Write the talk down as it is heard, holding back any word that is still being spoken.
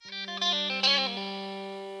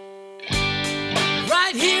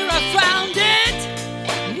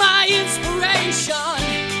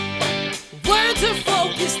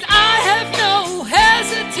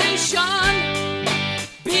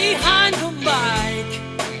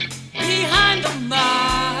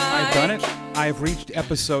I've reached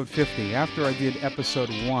episode 50. After I did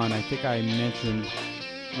episode 1, I think I mentioned,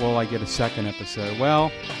 will I get a second episode?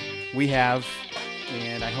 Well, we have,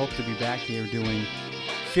 and I hope to be back here doing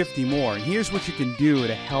 50 more. And here's what you can do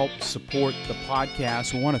to help support the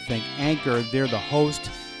podcast. We want to thank Anchor. They're the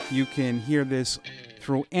host. You can hear this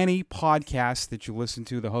through any podcast that you listen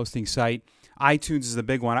to, the hosting site. iTunes is the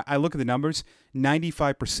big one. I look at the numbers.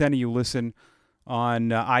 95% of you listen on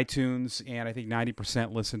iTunes, and I think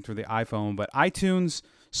 90% listen through the iPhone. But iTunes,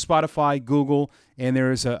 Spotify, Google, and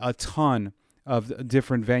there's a ton of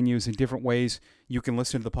different venues and different ways you can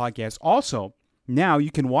listen to the podcast. Also, now you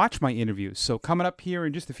can watch my interviews. So coming up here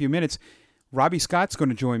in just a few minutes, Robby Scott's going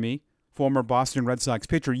to join me, former Boston Red Sox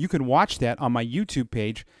pitcher. You can watch that on my YouTube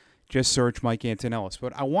page. Just search Mike Antonellis.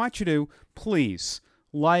 But I want you to please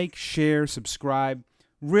like, share, subscribe.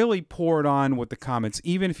 Really pour it on with the comments.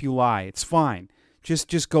 Even if you lie, it's fine.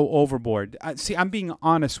 Just go overboard. See, I'm being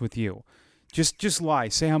honest with you. Just lie.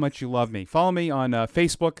 Say how much you love me. Follow me on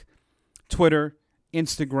Facebook, Twitter,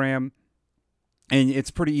 Instagram, and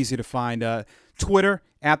it's pretty easy to find. Twitter,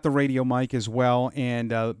 at the Radio Mike as well, and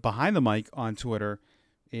Behind the Mic on Twitter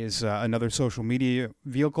is another social media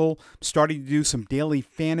vehicle. I'm starting to do some daily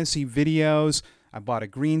fantasy videos. I bought a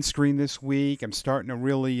green screen this week. I'm starting to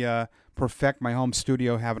really perfect my home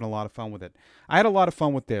studio, having a lot of fun with it. I had a lot of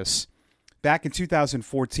fun with this. Back in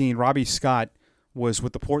 2014, Robby Scott was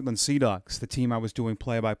with the Portland Sea Dogs, the team I was doing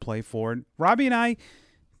play-by-play for. And Robby and I,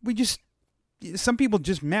 some people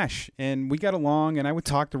just mesh, and we got along, and I would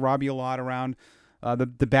talk to Robby a lot around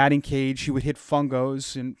the batting cage. He would hit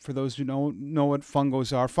fungos, and for those who don't know what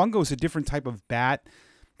fungos are, fungo is a different type of bat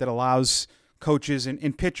that allows coaches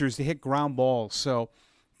and pitchers to hit ground balls. So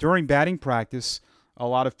during batting practice, a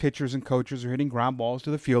lot of pitchers and coaches are hitting ground balls to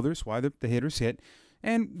the fielders while the hitters hit.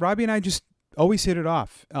 And Robby and I just always hit it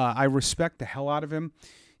off. I respect the hell out of him.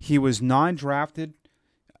 He was non-drafted,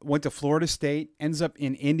 went to Florida State, ends up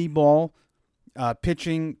in indie ball,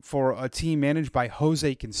 pitching for a team managed by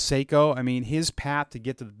Jose Canseco. I mean, his path to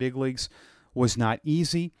get to the big leagues was not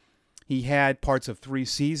easy. He had parts of 3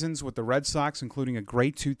 seasons with the Red Sox, including a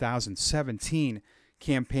great 2017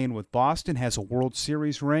 campaign with Boston, has a World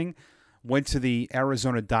Series ring, went to the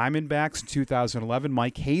Arizona Diamondbacks in 2011.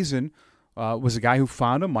 Mike Hazen was a guy who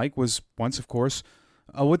found him. Mike was once, of course,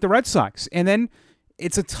 with the Red Sox. And then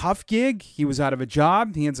it's a tough gig. He was out of a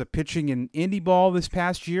job. He ends up pitching in indie ball this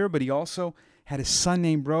past year, but he also had a son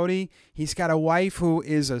named Brody. He's got a wife who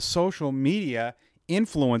is a social media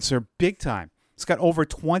influencer big time. He's got over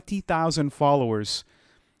 20,000 followers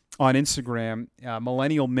on Instagram,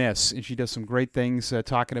 Millennial Miss, and she does some great things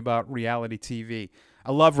talking about reality TV.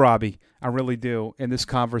 I love Robby. I really do. And this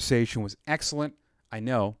conversation was excellent. I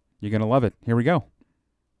know you're going to love it. Here we go.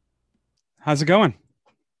 How's it going?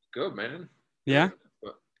 Good, man. Yeah?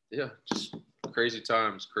 Yeah, just crazy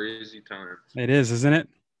times. It is, isn't it?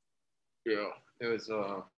 Yeah, it was,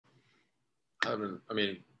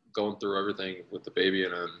 going through everything with the baby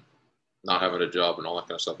and not having a job and all that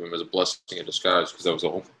kind of stuff. It was a blessing in disguise because I was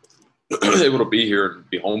able to be here and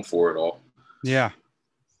be home for it all. Yeah.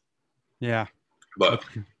 But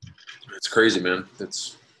it's crazy, man.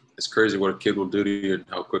 It's crazy what a kid will do to you and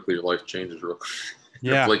how quickly your life changes real quick.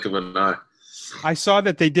 Yeah. Blink of an eye. I saw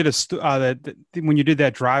that they did when you did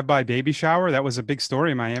that drive-by baby shower, that was a big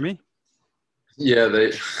story in Miami. Yeah,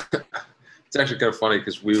 it's actually kind of funny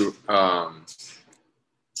because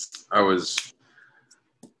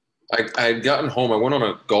I had gotten home. I went on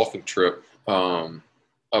a golfing trip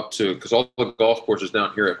up to, because all the golf courses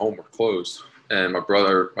down here at home were closed. And my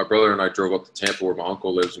brother and I drove up to Tampa where my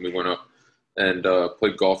uncle lives, and we went up and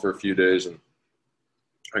played golf for a few days. And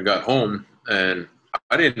I got home, and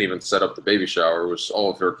I didn't even set up the baby shower. It was all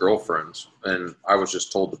of her girlfriends, and I was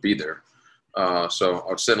just told to be there. So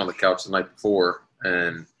I was sitting on the couch the night before,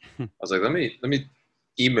 and I was like, let me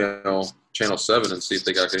email Channel 7 and see if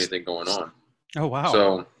they got anything going on. Oh, wow.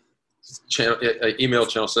 So I emailed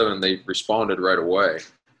Channel 7, and they responded right away.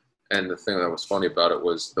 And the thing that was funny about it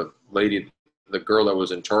was the girl that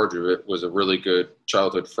was in charge of it was a really good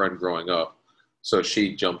childhood friend growing up. So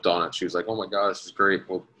she jumped on it. She was like, oh, my God, this is great.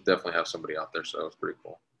 We'll definitely have somebody out there. So it was pretty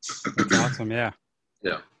cool. That's awesome, yeah.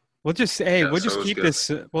 Yeah. We'll just keep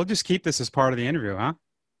this as part of the interview, huh?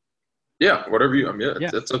 Yeah, whatever you.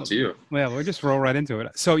 It's up to you. Well, we'll just roll right into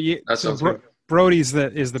it. So Brody's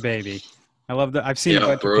the baby. I love that. I've seen a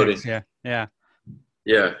bunch Brody. of kids. Yeah.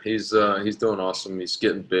 Yeah, he's doing awesome. He's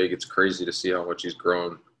getting big. It's crazy to see how much he's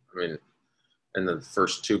grown. I mean, in the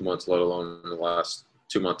first 2 months, let alone in the last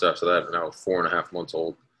 2 months after that, now 4.5 months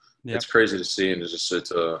old. Yep. It's crazy to see, and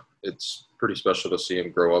it's pretty special to see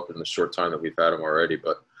him grow up in the short time that we've had him already.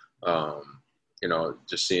 But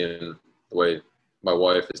just seeing the way my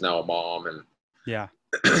wife is now a mom, and Yeah.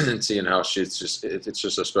 and seeing how it's just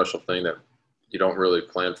a special thing that you don't really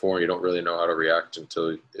plan for, and you don't really know how to react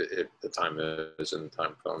until the time is and the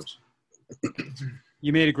time comes.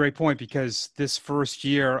 You made a great point, because this first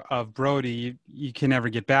year of Brody, you can never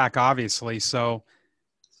get back, obviously. So,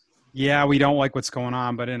 yeah, we don't like what's going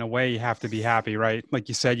on, but in a way, you have to be happy, right? Like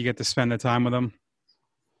you said, you get to spend the time with him.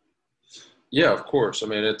 Yeah, of course. I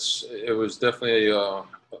mean, it was definitely a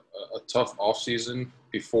tough off season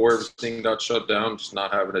before everything got shut down. Just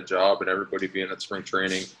not having a job and everybody being at spring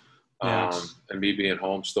training, Yeah. and me being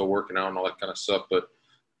home, still working out and all that kind of stuff. But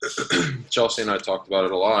Chelsea and I talked about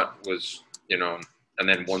it a lot. Was, and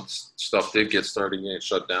then once stuff did get started getting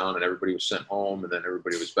shut down and everybody was sent home, and then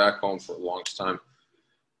everybody was back home for the longest time.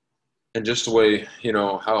 And just the way,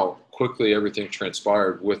 how quickly everything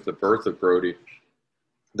transpired with the birth of Brody,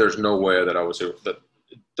 there's no way that that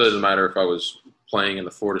it doesn't matter if I was playing in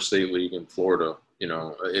the Florida State League in Florida,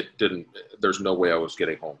 there's no way I was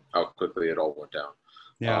getting home, how quickly it all went down.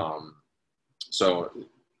 Yeah. So,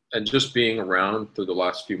 and just being around through the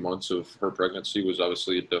last few months of her pregnancy was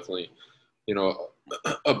obviously definitely,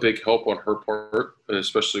 a big help on her part,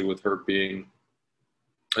 especially with her being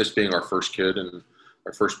our first kid and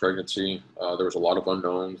our first pregnancy. There was a lot of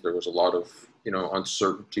unknowns. There was a lot of,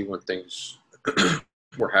 uncertainty when things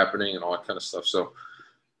were happening and all that kind of stuff. So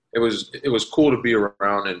it was cool to be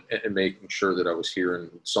around and making sure that I was here, and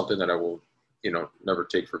something that I will, never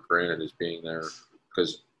take for granted is being there.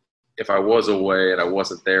 Because if I was away and I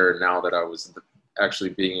wasn't there, and now that I was actually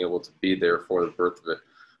being able to be there for the birth of it,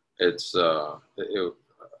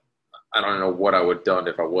 I don't know what I would have done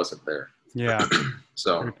if I wasn't there. Yeah.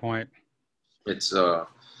 So Good point. it's and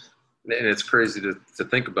it's crazy to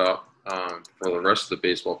think about for the rest of the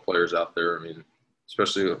baseball players out there. I mean,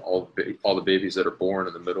 especially with all the babies that are born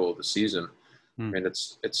in the middle of the season. I mean,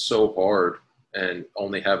 it's so hard, and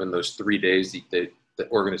only having those 3 days the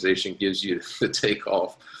organization gives you to take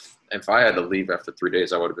off. And if I had to leave after 3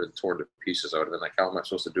 days, I would have been torn to pieces. I would have been like, how am I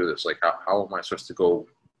supposed to do this? Like, how am I supposed to go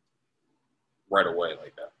right away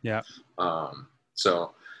like that? Yeah.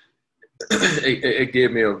 So it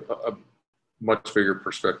gave me a much bigger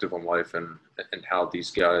perspective on life and how these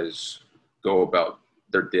guys go about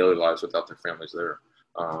their daily lives without their families there,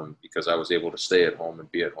 because I was able to stay at home and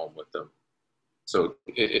be at home with them. So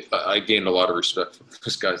I gained a lot of respect for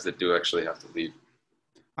those guys that do actually have to leave.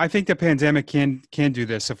 I think the pandemic can do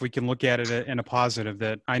this, if we can look at it in a positive.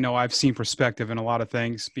 That I know I've seen perspective in a lot of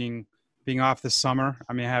things. Being off this summer,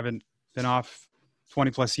 I mean, I haven't been off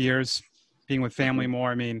 20 plus years. Being with family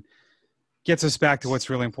more, I mean, gets us back to what's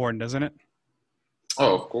really important, doesn't it?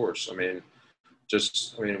 Oh, of course. I mean,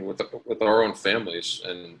 with our own families,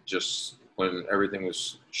 and just when everything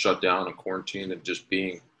was shut down and quarantined, and just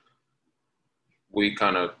we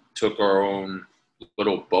kind of took our own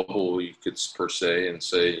little bubble, you could per se, and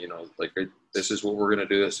say, like, this is what we're going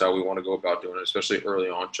to do. This is how we want to go about doing it. Especially early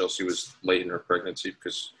on, Chelsea was late in her pregnancy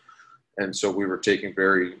and so we were taking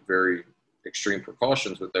very, very extreme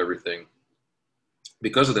precautions with everything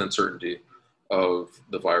because of the uncertainty of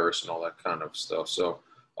the virus and all that kind of stuff. So,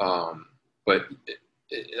 but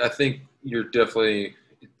I think you're definitely,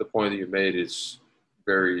 the point that you made is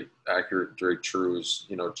very accurate, very true. Is,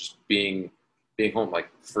 just being home, like,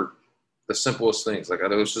 for the simplest things. Like,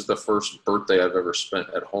 this is the first birthday I've ever spent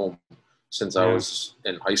at home since I was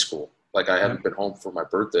in high school. Like, I haven't been home for my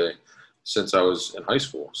birthday since I was in high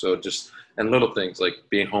school. So just, and little things like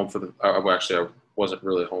being home for I wasn't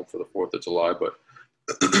really home for the 4th of July, but,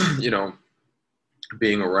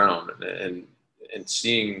 being around and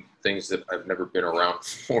seeing things that I've never been around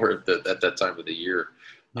for at that time of the year.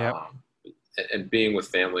 And being with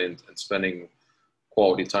family and spending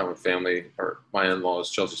quality time with family. Or my in-laws,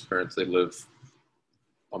 Chelsea's parents, they live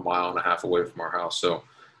a mile and a half away from our house. So,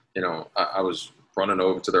 I was running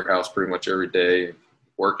over to their house pretty much every day,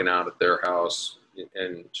 working out at their house,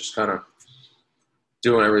 and just kind of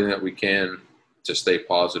doing everything that we can to stay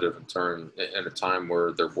positive and turn in a time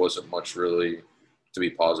where there wasn't much really to be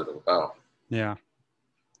positive about. Yeah.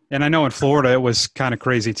 And I know in Florida it was kind of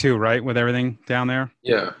crazy too, right? With everything down there.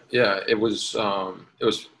 Yeah. It was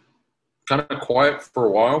kind of quiet for a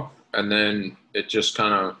while, and then it just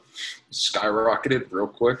kind of skyrocketed real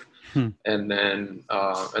quick. And then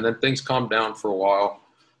things calmed down for a while,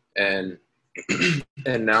 and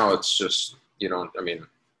now it's just, it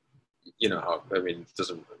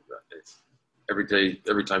doesn't, every day,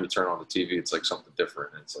 every time you turn on the TV, it's like something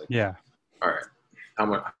different. And it's like, all right, how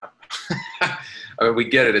much, I mean, we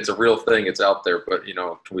get it. It's a real thing. It's out there, but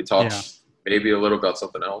can we talk maybe a little about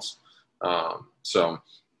something else? So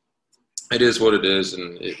it is what it is.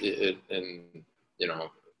 And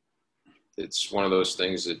it's one of those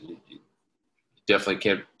things that you definitely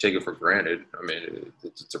can't take it for granted. I mean,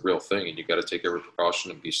 it's a real thing, and you got to take every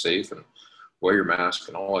precaution and be safe and wear your mask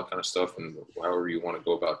and all that kind of stuff, and however you want to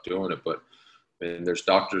go about doing it. But I mean, there's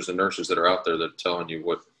doctors and nurses that are out there that are telling you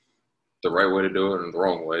what the right way to do it and the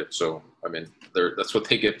wrong way. So, I mean, that's what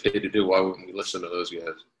they get paid to do. Why wouldn't we listen to those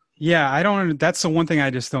guys? Yeah, I don't. That's the one thing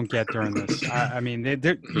I just don't get during this. I mean,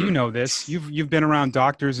 you know this. You've been around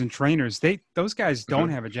doctors and trainers. Those guys don't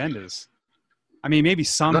have agendas. I mean, maybe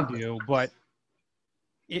some do, but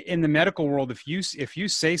in the medical world, if you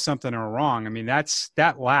say something are wrong, I mean,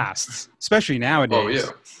 that lasts, especially nowadays. Oh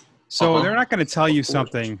yeah. So they're not going to tell you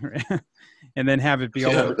something and then have it be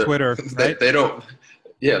all over Twitter, right? They don't.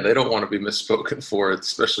 Yeah, they don't want to be misspoken for it,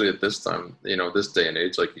 especially at this time, this day and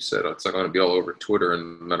age. Like you said, it's not going to be all over Twitter in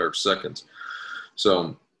a matter of seconds.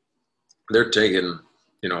 So they're taking,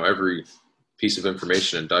 every piece of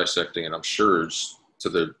information and dissecting it, I'm sure, to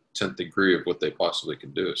the 10th degree of what they possibly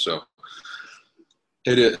can do. So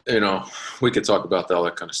we could talk about all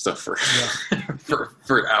that kind of stuff for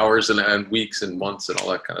for hours and weeks and months and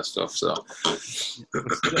all that kind of stuff. So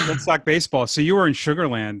let's talk baseball. So you were in Sugar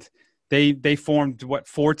Land. They formed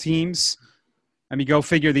 4 teams? I mean, go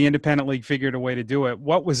figure. The independent league figured a way to do it.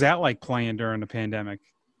 What was that like playing during the pandemic?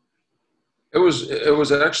 It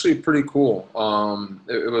was actually pretty cool.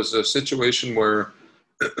 It was a situation where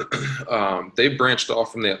they branched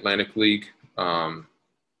off from the Atlantic League, and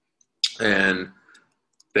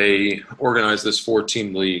they organized this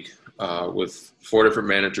 4-team league with 4 different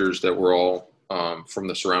managers that were all from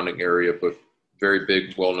the surrounding area, but very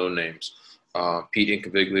big, well-known names. Pete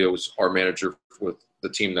Incaviglio was our manager with the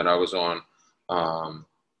team that I was on.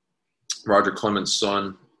 Roger Clemens'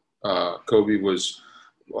 son, Kobe, was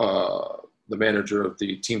the manager of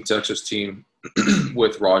the Team Texas team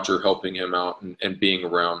with Roger helping him out and being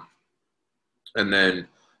around. And then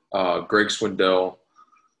Greg Swindell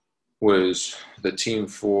was the team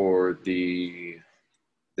for the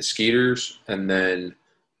Skeeters. And then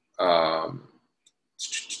why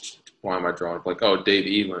am I drawing a blank? Oh,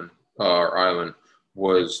 Dave Island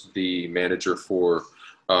was the manager for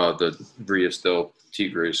the Rios del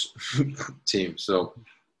Tigres team. So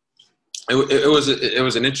it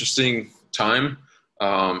was an interesting time,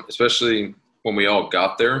 especially when we all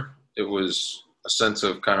got there. It was a sense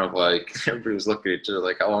of kind of like everybody was looking at each other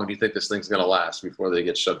like, how long do you think this thing's going to last before they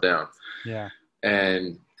get shut down? Yeah.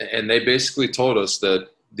 And they basically told us that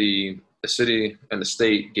the city and the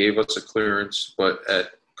state gave us a clearance, but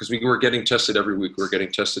because we were getting tested every week, we were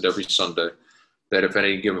getting tested every Sunday, that if at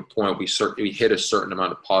any given point we hit a certain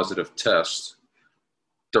amount of positive tests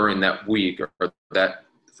during that week or that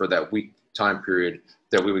for that week time period,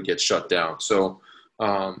 that we would get shut down. So,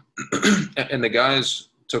 and the guys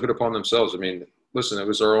took it upon themselves. I mean, listen, it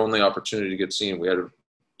was our only opportunity to get seen. We had,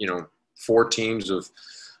 4 teams of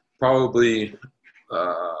probably,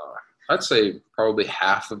 I'd say probably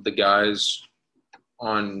half of the guys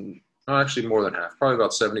actually more than half, probably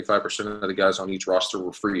about 75% of the guys on each roster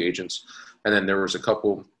were free agents. And then there was a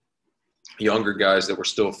couple younger guys that were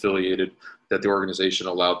still affiliated that the organization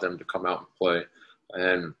allowed them to come out and play.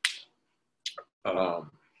 And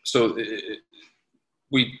so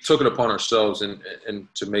we took it upon ourselves and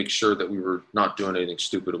to make sure that we were not doing anything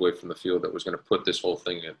stupid away from the field that was going to put this whole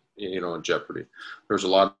thing in jeopardy. There's a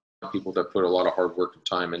lot of people that put a lot of hard work and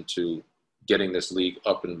time into getting this league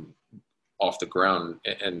up and off the ground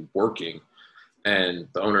and working, and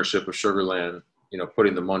the ownership of Sugarland,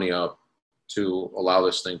 putting the money up to allow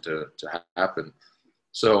this thing to happen.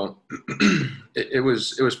 So it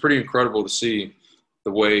was pretty incredible to see the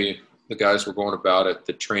way the guys were going about it.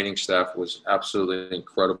 The training staff was absolutely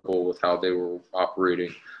incredible with how they were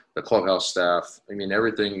operating. The clubhouse staff, I mean,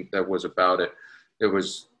 everything that was about it. It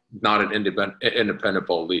was not an independent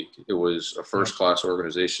ball league. It was a first-class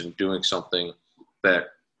organization doing something that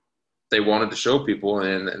they wanted to show people,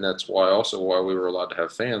 and that's why we were allowed to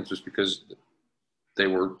have fans, was because they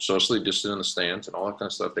were socially distant in the stands and all that kind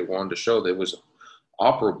of stuff. They wanted to show that it was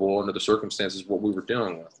operable under the circumstances what we were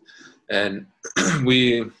dealing with. And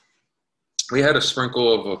we had a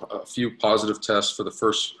sprinkle of a few positive tests for the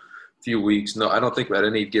first few weeks. No, I don't think at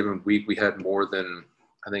any given week we had more than,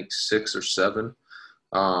 I think, 6 or 7.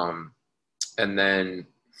 And then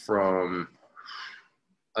from,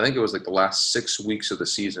 I think it was like the last 6 weeks of the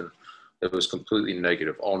season, it was completely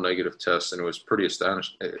negative, all negative tests. And it was pretty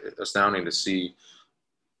astounding to see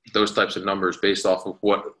those types of numbers based off of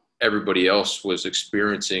what everybody else was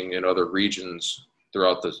experiencing in other regions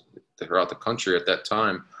throughout the country at that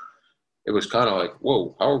time. It was kind of like,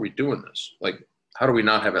 whoa, how are we doing this? Like, how do we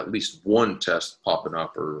not have at least one test popping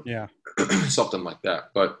up or something like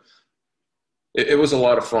that? But it was a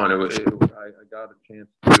lot of fun. I got a chance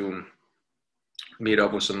to meet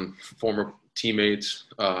up with some former teammates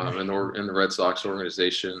in the Red Sox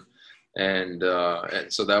organization, and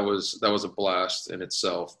so that was a blast in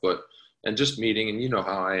itself. But and just meeting, and you know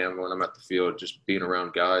how I am when I'm at the field, just being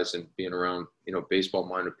around guys and being around baseball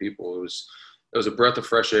minded people. It was a breath of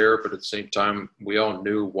fresh air, but at the same time, we all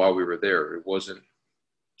knew why we were there. It wasn't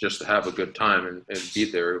just to have a good time and be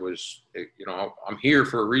there. It was, I'm here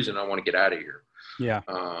for a reason. I want to get out of here. Yeah.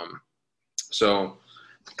 So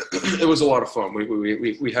it was a lot of fun.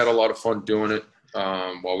 We had a lot of fun doing it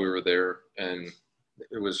while we were there, and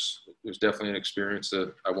it was definitely an experience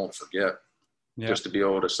that I won't forget. Yeah. Just to be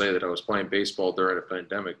able to say that I was playing baseball during a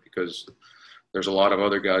pandemic, because there's a lot of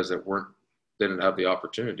other guys that didn't have the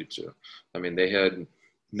opportunity to. I mean, they had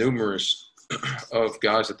numerous of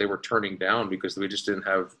guys that they were turning down because we just didn't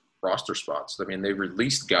have roster spots. I mean, they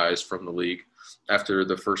released guys from the league after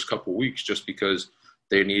the first couple weeks just because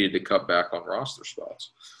they needed to cut back on roster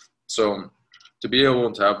spots. So to be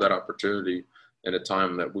able to have that opportunity in a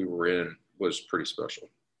time that we were in was pretty special.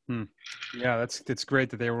 Yeah, that's great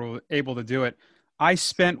that they were able to do it. I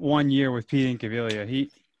spent 1 year with Pete Incaviglia.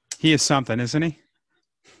 He is something, isn't he?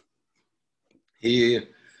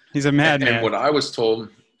 He's a madman. And what I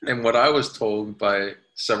was told by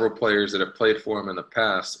several players that have played for him in the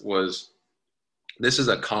past was, this is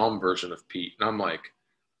a calm version of Pete. And I'm like,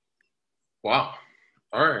 wow,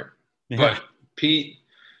 all right. Yeah. But Pete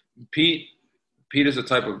is a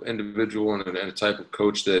type of individual and a type of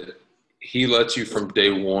coach that he lets you from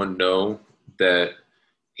day one know that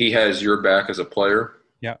he has your back as a player.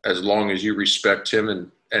 Yeah. As long as you respect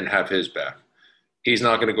him and have his back. He's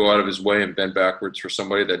not going to go out of his way and bend backwards for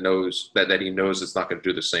somebody that knows that he knows it's not going to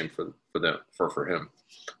do the same for him.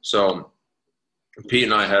 So Pete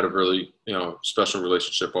and I had a really, special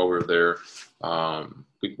relationship while we were there.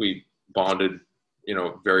 We bonded,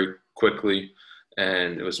 very quickly.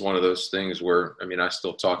 And it was one of those things where, I mean, I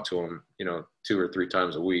still talk to him, 2 or 3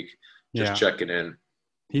 times a week, just checking in.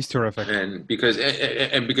 He's terrific. And because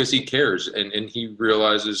he cares and he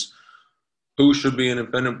realizes who should be an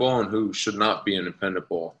independent ball and who should not be an independent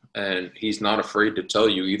ball. And he's not afraid to tell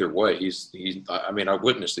you either way. I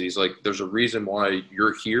witnessed it. He's like, there's a reason why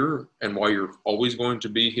you're here and why you're always going to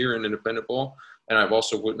be here in independent ball. And I've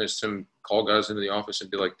also witnessed him call guys into the office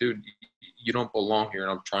and be like, dude, you don't belong here.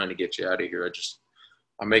 And I'm trying to get you out of here.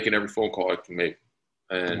 I'm making every phone call I can make.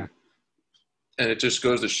 And it just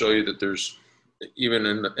goes to show you that there's, even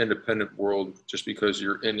in the independent world, just because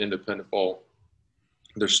you're in independent ball,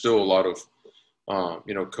 there's still a lot of,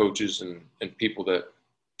 coaches and people that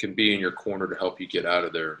can be in your corner to help you get out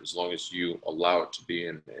of there, as long as you allow it to be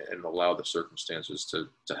and allow the circumstances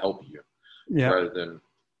to help you, rather than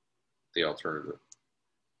the alternative.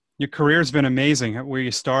 Your career's been amazing. Where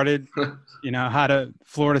you started,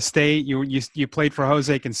 Florida State. You played for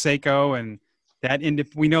Jose Canseco, and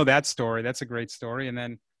we know that story. That's a great story. And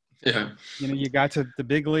then, you got to the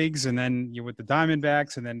big leagues, and then you with the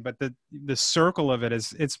Diamondbacks, and then, but the circle of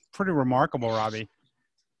it's pretty remarkable, Robby.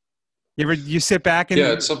 You sit back and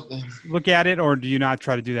look at it, or do you not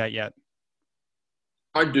try to do that yet?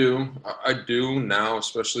 I do now,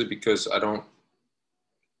 especially because I'll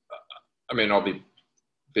be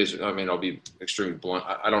extremely blunt.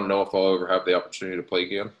 I don't know if I'll ever have the opportunity to play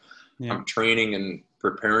again. Yeah. I'm training and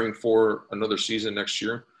preparing for another season next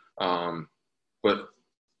year. But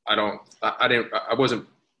I wasn't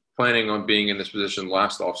planning on being in this position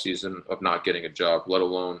last offseason of not getting a job, let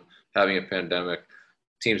alone having a pandemic,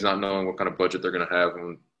 teams not knowing what kind of budget they're going to have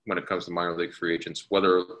when it comes to minor league free agents,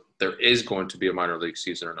 whether there is going to be a minor league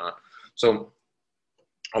season or not. So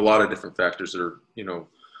a lot of different factors that are,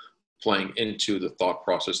 playing into the thought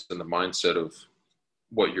process and the mindset of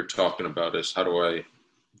what you're talking about is, how do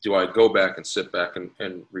I go back and sit back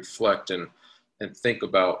and reflect and think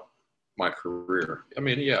about my career? I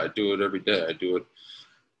mean, I do it every day. I do it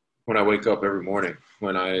when I wake up every morning,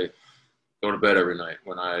 when I go to bed every night,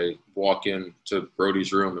 when I walk into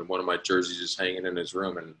Brody's room and one of my jerseys is hanging in his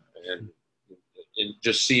room, and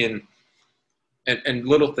just seeing and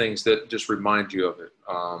little things that just remind you of it.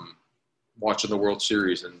 Watching the World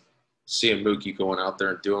Series and seeing Mookie going out there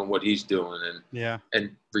and doing what he's doing,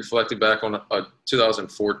 and reflecting back on a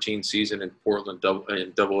 2014 season in Portland,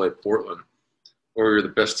 Double-A Portland, where we were the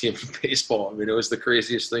best team in baseball. I mean, it was the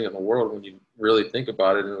craziest thing in the world when you really think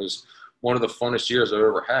about it, and it was one of the funnest years I've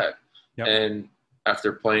ever had. Yep. And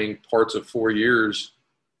after playing parts of 4 years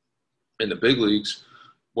in the big leagues,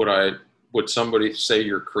 would somebody say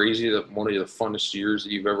you're crazy that one of the funnest years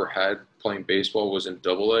that you've ever had playing baseball was in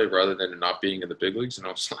Double-A rather than not being in the big leagues? And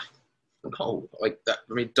I was like, No, like that.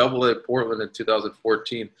 I mean, double A Portland in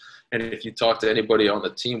 2014. And if you talk to anybody on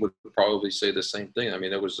the team, would probably say the same thing. I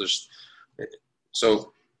mean, it was just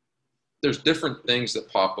so there's different things that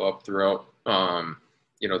pop up throughout,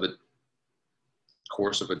 the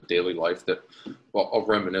course of a daily life that I'll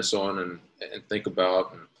reminisce on and think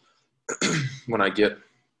about. And when I get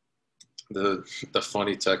the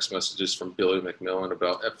funny text messages from Billy McMillan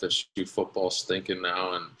about FSU football stinking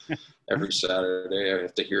now, and every Saturday I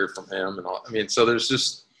have to hear it from him and all. I mean, so there's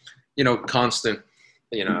just, constant,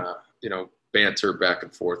 banter back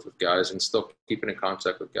and forth with guys, and still keeping in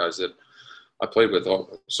contact with guys that I played with.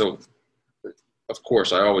 So of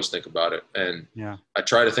course I always think about it, and I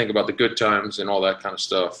try to think about the good times and all that kind of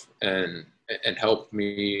stuff, and help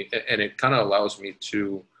me. And it kind of allows me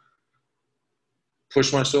to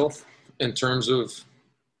push myself in terms of,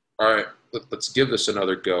 all right, let's give this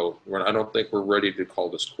another go. I don't think we're ready to call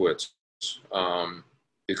this quits.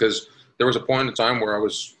 Because there was a point in time where I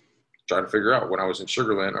was trying to figure out, when I was in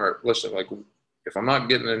Sugar Land, all right, listen, like, if I'm not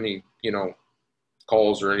getting any,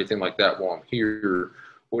 calls or anything like that while I'm here,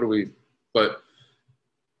 but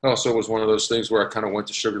also it was one of those things where I kind of went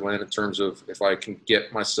to Sugar Land in terms of, if I can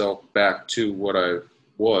get myself back to what I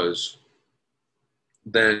was,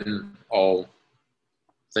 then I'll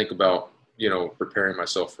think about, preparing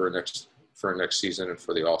myself for a next season and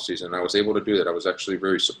for the off season. And I was able to do that. I was actually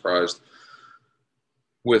very surprised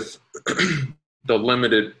with the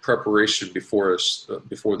limited preparation before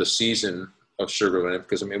the season of Sugar Land,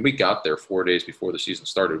 because, I mean, we got there 4 days before the season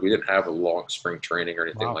started. We didn't have a long spring training or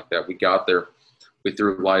anything like that. We got there, we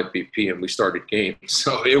threw live BP, and we started games.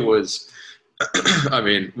 So it was, I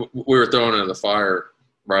mean, we were thrown into the fire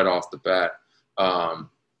right off the bat.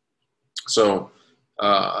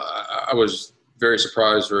 I was very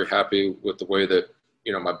surprised, very happy with the way that,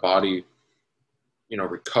 my body,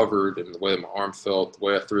 recovered, and the way that my arm felt, the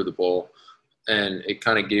way I threw the ball. And it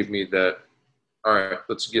kind of gave me that, all right,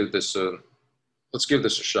 let's give this a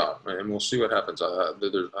shot, and we'll see what happens. I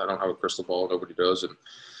don't have a crystal ball. Nobody does. And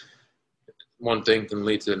one thing can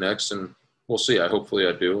lead to the next, and we'll see. Hopefully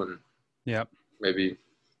I do. And maybe,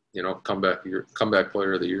 comeback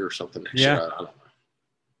player of the year or something next year. I don't know.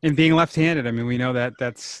 And being left-handed, I mean, we know that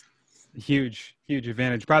that's a huge, huge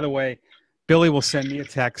advantage. By the way, Billy will send me a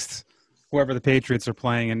text, whoever the Patriots are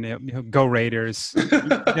playing, and he'll go Raiders. He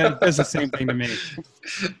does the same thing to me.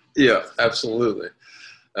 Yeah, absolutely.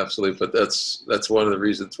 Absolutely. But that's one of the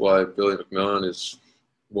reasons why Billy McMillan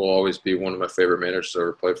will always be one of my favorite managers to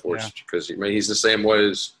ever play for us, because he's the same way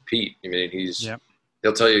as Pete. I mean,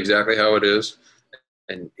 he'll tell you exactly how it is,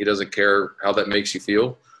 and he doesn't care how that makes you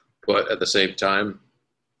feel. But at the same time,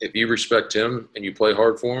 if you respect him and you play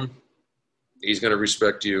hard for him, he's going to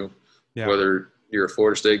respect you, whether you're a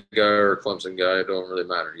Florida State guy or a Clemson guy. It don't really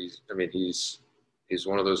matter. He's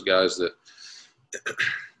one of those guys that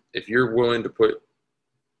if you're willing to put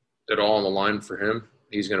it all on the line for him,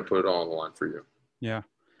 he's going to put it all on the line for you. Yeah.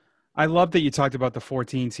 I love that you talked about the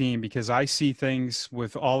 14 team, because I see things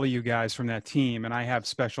with all of you guys from that team, and I have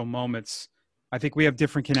special moments. I think we have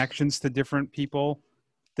different connections to different people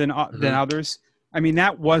than others. I mean,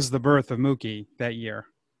 that was the birth of Mookie that year.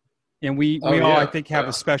 And we all, I think, have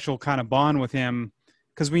a special kind of bond with him,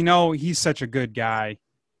 because we know he's such a good guy.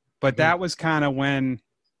 But that was kind of when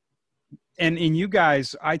 – and in you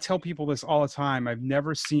guys, I tell people this all the time. I've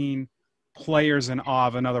never seen players in awe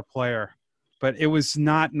of another player. But it was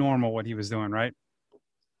not normal what he was doing, right?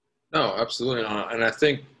 No, absolutely not. And I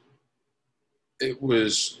think it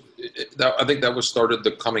was I think that was started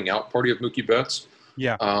the coming out party of Mookie Betts.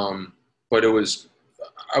 Yeah. But I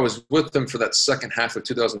was with him for that second half of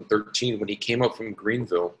 2013 when he came up from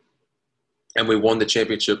Greenville, and we won the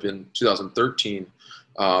championship in 2013,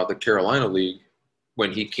 the Carolina League.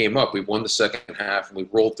 When he came up, we won the second half, and we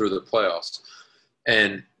rolled through the playoffs.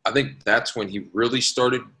 And I think that's when he really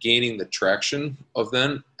started gaining the traction of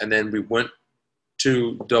them. And then we went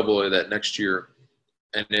to Double A that next year.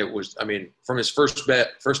 And it was, I mean, from his first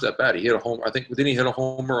at bat, he hit a home. I think didn't he hit a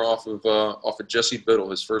homer off of Jesse Biddle,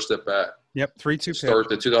 his first at bat? Yep, 3-2 start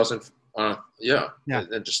the 2000. And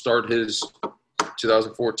to start his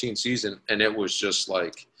 2014 season, and it was just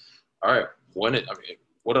like, all right,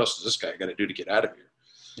 what else is this guy going to do to get out of here?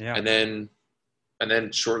 Yeah, and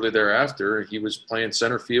then shortly thereafter, he was playing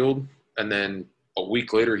center field, and then a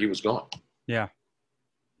week later, he was gone. Yeah,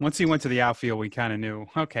 once he went to the outfield, we kind of knew,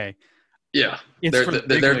 okay. Yeah, it's for the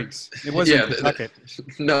big leagues. It wasn't Pawtucket.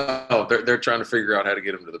 No, they're trying to figure out how to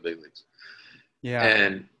get him to the big leagues. Yeah,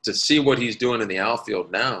 and to see what he's doing in the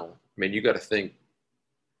outfield now, I mean, you got to think,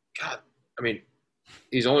 God, I mean,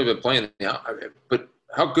 he's only been playing but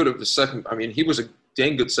how good of the second? I mean, he was a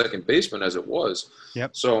dang good second baseman as it was.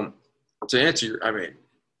 Yep. So to answer your, I mean,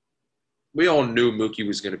 we all knew Mookie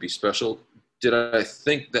was going to be special. Did I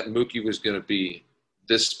think that Mookie was going to be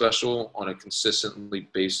this special on a consistently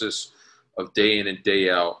basis of day in and day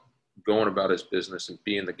out, going about his business and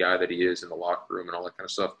being the guy that he is in the locker room and all that kind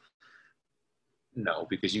of stuff? No,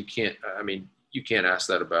 because you can't ask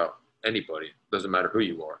that about anybody. It doesn't matter who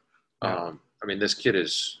you are. Yeah. I mean, this kid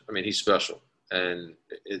is, I mean, he's special. And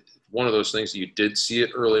it's one of those things that you did see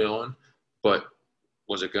it early on, but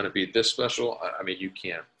was it going to be this special? I mean, you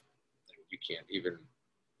can't even,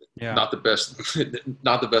 not the best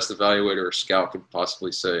evaluator or scout could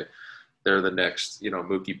possibly say they're the next,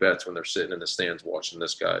 Mookie Betts when they're sitting in the stands watching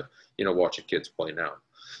this guy, watching kids play now.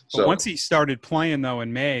 But once he started playing, though,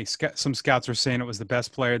 in May, some scouts were saying it was the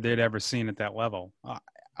best player they'd ever seen at that level.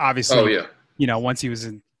 Obviously, once he was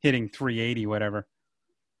hitting 380, whatever.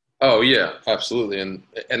 Oh yeah, absolutely, and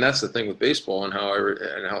that's the thing with baseball and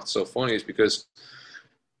how it's so funny is because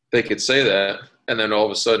they could say that, and then all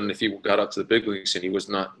of a sudden, if he got up to the big leagues and he was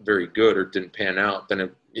not very good or didn't pan out,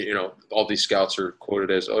 then all these scouts are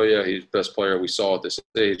quoted as, "Oh yeah, he's the best player we saw at this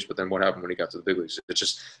age." But then what happened when he got to the big leagues? It's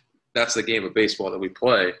just that's the game of baseball that we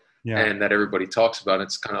play, and that everybody talks about.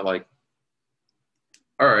 It's kind of like,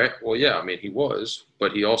 all right, well, yeah, I mean, he was,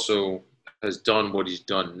 but he also has done what he's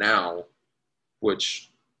done now, which.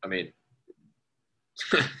 I mean,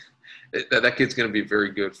 that kid's going to be very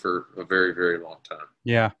good for a very, very long time.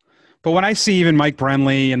 Yeah. But when I see even Mike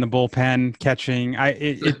Brenly in the bullpen catching,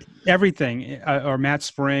 everything, or Matt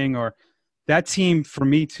Spring, or that team for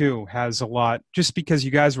me too has a lot, just because you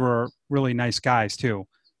guys were really nice guys too.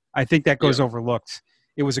 I think that goes overlooked.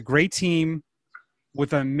 It was a great team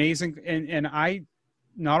with amazing, and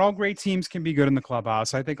not all great teams can be good in the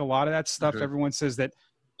clubhouse. I think a lot of that stuff, everyone says that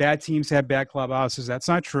bad teams have bad clubhouses. That's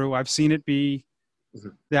not true. I've seen it be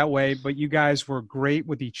that way, but you guys were great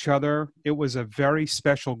with each other. It was a very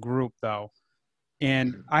special group, though.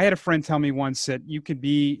 And I had a friend tell me once that you could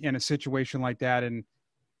be in a situation like that and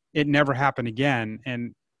it never happened again.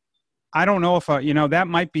 And I don't know if, that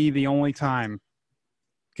might be the only time.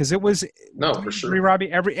 Because it was – No, for sure.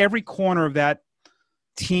 Robby, every corner of that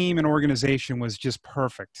team and organization was just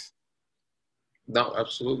perfect. No,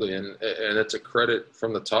 absolutely, and it's a credit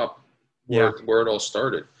from the top where it all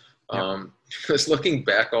started. Because looking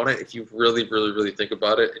back on it, if you really, really, really think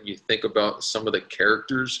about it, and you think about some of the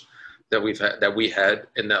characters that we had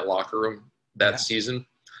in that locker room that season,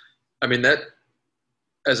 I mean, that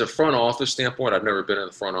as a front office standpoint, I've never been in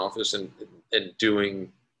the front office and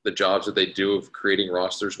doing the jobs that they do of creating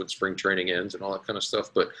rosters when spring training ends and all that kind of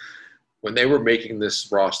stuff. But when they were making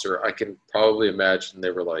this roster, I can probably imagine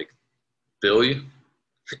they were like, Billy,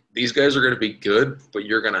 these guys are going to be good, but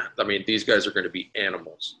these guys are going to be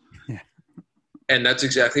animals. Yeah. And that's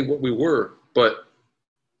exactly what we were. But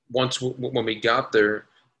when we got there,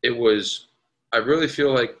 I really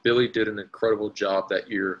feel like Billy did an incredible job that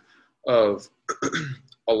year of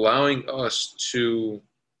allowing us to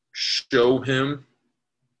show him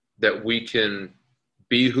that we can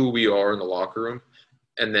be who we are in the locker room.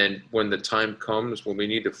 And then when the time comes, when we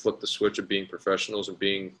need to flip the switch of being professionals and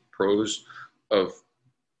being pros of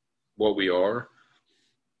what we are,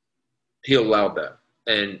 he allowed that.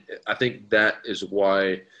 And I think that is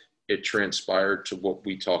why it transpired to what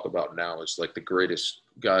we talk about now is like the greatest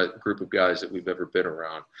group of guys that we've ever been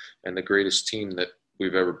around and the greatest team that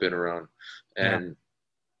we've ever been around. And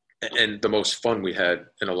the most fun we had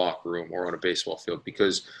in a locker room or on a baseball field,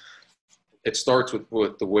 because it starts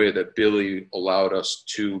with the way that Billy allowed us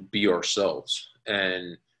to be ourselves.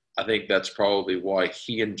 And I think that's probably why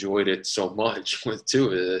he enjoyed it so much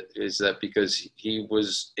is that because he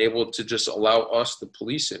was able to just allow us to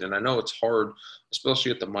police it. And I know it's hard,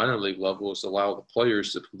 especially at the minor league level, is to allow the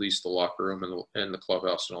players to police the locker room and the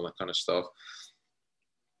clubhouse and all that kind of stuff.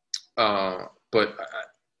 But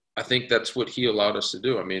I think that's what he allowed us to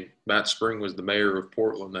do. I mean, Matt Spring was the mayor of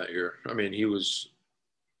Portland that year. I mean, you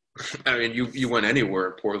went anywhere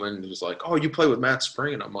in Portland and it was like, oh, you play with Matt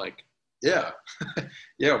Spring? And I'm like, yeah,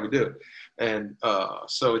 yeah, we do. And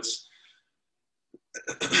so it's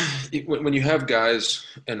when you have guys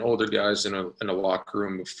and older guys in a locker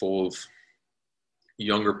room full of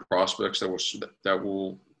younger prospects that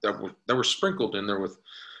were sprinkled in there with,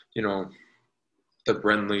 the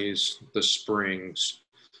Brenleys, the Springs,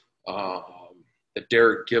 the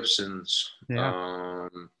Derek Gibsons. Yeah.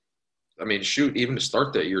 I mean, shoot, even to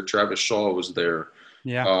start that year, Travis Shaw was there.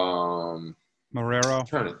 Yeah. Marrero.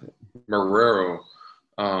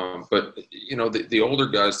 But the older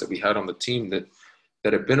guys that we had on the team that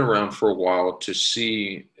have been around for a while, to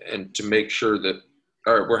see and to make sure that,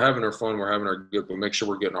 all right, we're having our fun, we're having our good, but make sure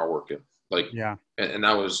we're getting our work in. And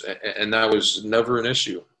that was never an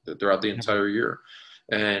issue. throughout the entire year.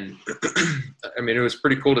 And I mean, it was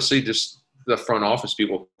pretty cool to see just the front office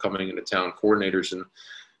people coming into town, coordinators,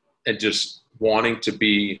 and just wanting to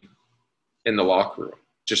be in the locker room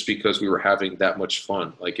just because we were having that much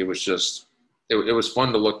fun. Like, it was just, it was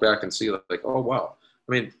fun to look back and see, like, oh, wow.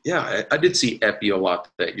 I mean, yeah, I did see Epi a lot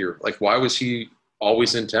that year. Like, why was he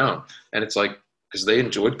always in town? And it's like, because they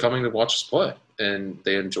enjoyed coming to watch us play, and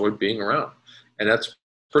they enjoyed being around. And that's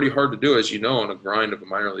pretty hard to do, as you know, on a grind of a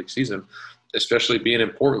minor league season, especially being in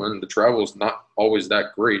Portland. The travel is not always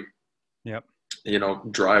that great. Yep. You know,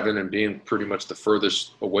 driving and being pretty much the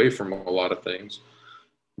furthest away from a lot of things.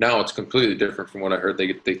 Now it's completely different from what I heard.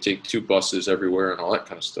 They take 2 buses everywhere and all that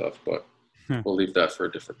kind of stuff, but we'll leave that for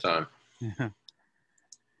a different time.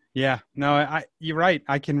 Yeah, no, you're right.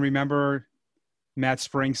 I can remember Matt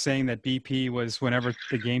Springs saying that BP was whenever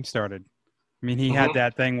the game started. I mean, he had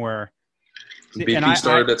that thing where BP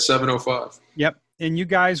started at 7:05. Yep, and you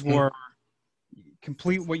guys were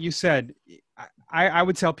complete what you said. I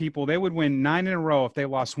would tell people they would win 9 in a row. If they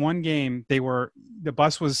lost one game, the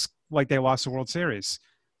bus was like they lost the World Series.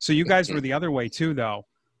 So you guys were the other way too, though.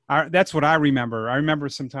 That's what I remember. I remember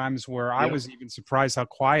some times where I was even surprised how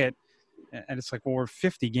quiet. And it's like, well, we're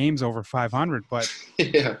 50 games over 500, but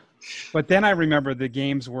yeah. But then I remember the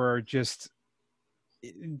games were just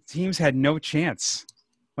teams had no chance.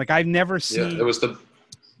 Like, I've never seen. Yeah, it was the.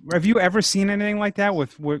 Have you ever seen anything like that?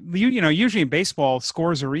 With you know, usually in baseball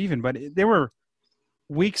scores are even, but there were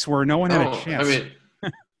weeks where no one had a chance.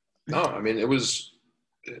 I mean, it was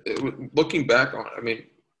looking back on. I mean,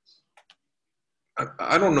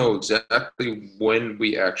 I don't know exactly when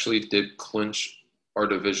we actually did clinch our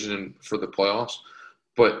division for the playoffs,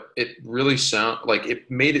 but it really it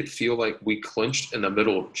made it feel like we clinched in the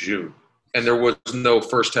middle of June, and there was no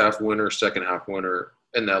first half winner, second half winner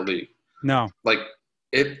in that league. No, like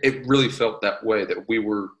it really felt that way, that we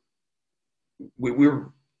were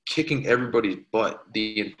kicking everybody's butt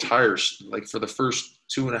the entire, like, for the first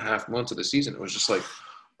 2.5 months of the season. It was just like,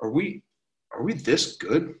 are we this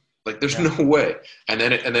good? Like, there's no way. And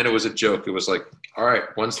then it was a joke. It was like, all right,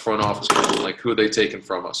 when's the front office going? Like, who are they taking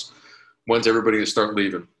from us? When's everybody going to start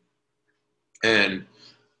leaving? And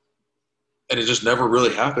it just never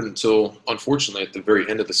really happened until, unfortunately, at the very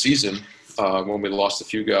end of the season, when we lost a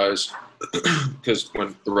few guys, because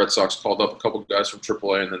when the Red Sox called up a couple of guys from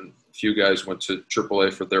AAA, and then a few guys went to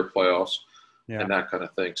AAA for their playoffs and that kind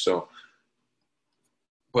of thing. So,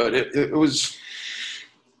 but it was,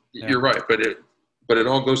 you're right, but it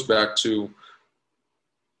all goes back to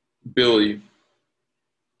Billy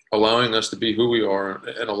allowing us to be who we are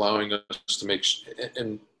and allowing us to make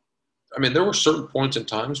and I mean, there were certain points in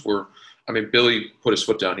times where, I mean, Billy put his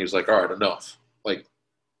foot down. He was like, all right, enough. Like,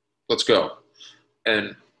 let's go.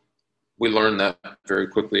 And we learned that very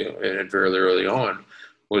quickly and very early on,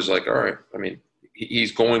 was like, all right, I mean,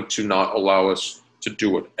 he's going to not allow us to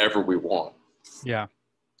do whatever we want. Yeah.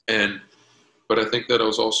 But I think that it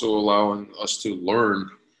was also allowing us to learn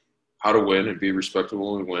how to win and be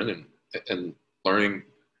respectable and win, and learning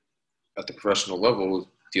at the professional level,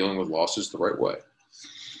 dealing with losses the right way.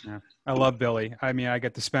 Yeah. I love Billy. I mean, I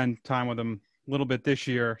get to spend time with him a little bit this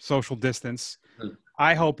year, social distance.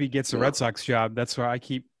 I hope he gets a Red Sox job. That's where I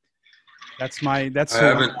keep. That's who I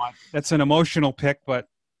want. That's an emotional pick, but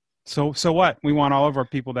so what? We want all of our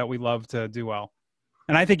people that we love to do well,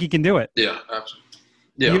 and I think he can do it. Yeah, absolutely.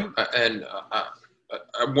 Yeah, and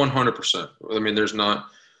 100%. I mean, there's not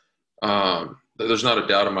a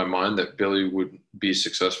doubt in my mind that Billy would be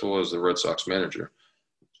successful as the Red Sox manager.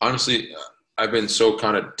 Honestly, I've been so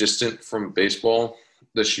kind of distant from baseball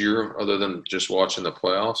this year, other than just watching the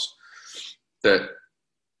playoffs, that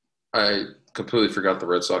I completely forgot the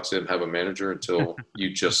Red Sox didn't have a manager until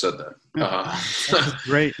you just said that. That's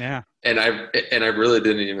great, yeah. And I really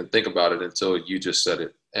didn't even think about it until you just said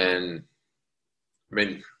it. And I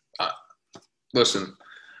mean, listen,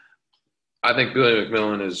 I think Billy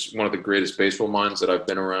McMillan is one of the greatest baseball minds that I've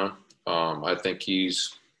been around. I think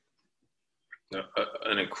he's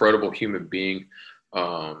an incredible human being.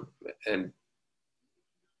 And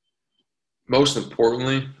most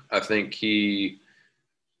importantly, I think he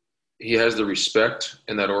has the respect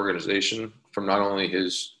in that organization from not only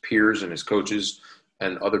his peers and his coaches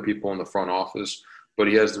and other people in the front office, but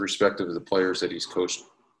he has the respect of the players that he's coached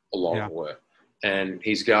along the way. And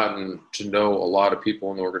he's gotten to know a lot of people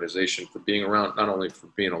in the organization for being around, not only for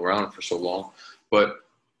being around for so long, but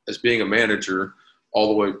as being a manager all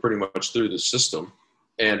the way pretty much through the system,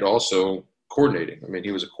 and also coordinating. I mean,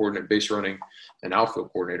 he was a base running and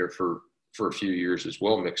outfield coordinator for a few years as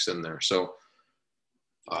well, mixed in there. So,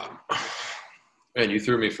 man, you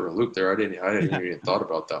threw me for a loop there. I didn't even thought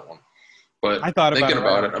about that one. But I thought thinking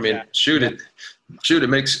about about it. it, I mean, Yeah. it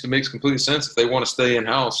makes complete sense. If they want to stay in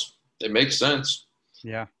house, it makes sense.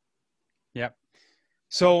 Yeah. Yep.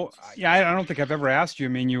 So yeah, I don't think I've ever asked you. I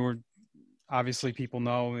mean, you were obviously people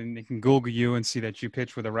know and they can Google you and see that you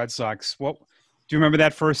pitched with the Red Sox. What do you remember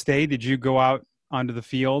that first day? Did you go out onto the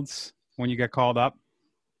fields when you got called up?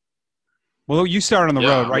 Well, you started on the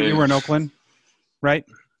Yeah, road, I right? You mean, were in Oakland, right?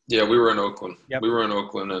 yeah, we were in Oakland. Yep. We were in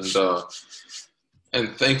Oakland,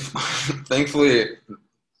 and thankfully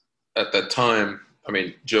at that time, I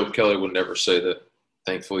mean, Joe Kelly would never say that.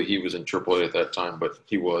 Thankfully, he was in AAA at that time, but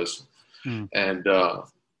he was, Hmm. and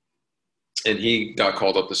he got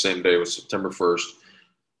called up the same day. It was September 1st.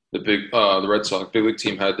 The Red Sox big league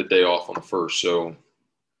team had the day off on the first, so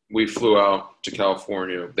we flew out to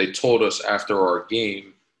California. They told us after our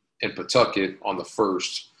game in Pawtucket on the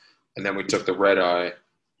first, and then we took the red eye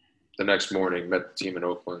the next morning, met the team in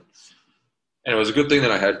Oakland. And it was a good thing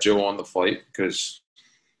that I had Joe on the flight because,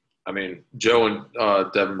 I mean, Joe and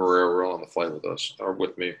Devin Marrero were on the flight with us, or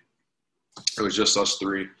with me. It was just us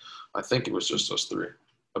three. I think it was just us three.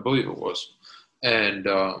 I believe it was. And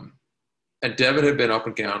Devin had been up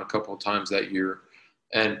and down a couple of times that year.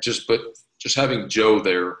 But just having Joe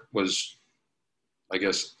there was, I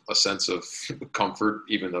guess, a sense of comfort,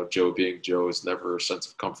 even though Joe being Joe is never a sense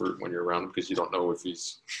of comfort when you're around him because you don't know if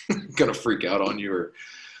he's going to freak out on you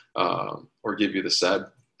or give you the sad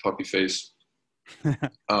puppy face.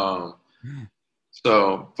 But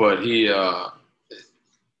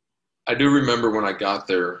I do remember when I got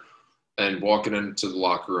there and walking into the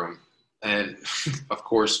locker room, and of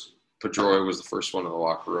course, Pedroia was the first one in the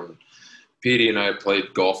locker room. Petey and I had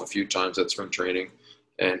played golf a few times at spring training,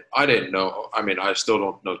 and I didn't know. I mean, I still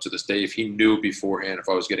don't know to this day if he knew beforehand if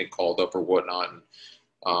I was getting called up or whatnot. And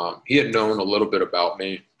he had known a little bit about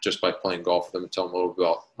me just by playing golf with him and telling him a little bit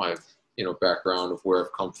about my, background of where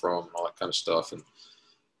I've come from and all that kind of stuff. And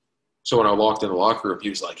so when I walked in the locker room, he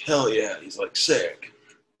was like, "Hell yeah!" He's like, "Sick."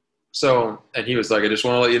 So, and he was like, "I just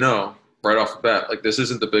want to let you know right off the bat, like this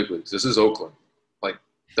isn't the big leagues. This is Oakland. Like,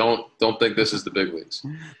 don't think this is the big leagues."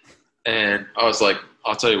 And I was like,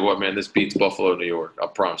 "I'll tell you what, man, this beats Buffalo, New York. I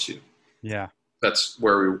promise you." Yeah. That's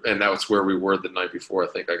where we were the night before. I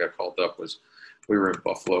think I got called up was we were in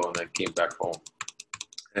Buffalo and then came back home.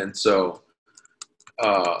 And so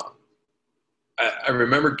I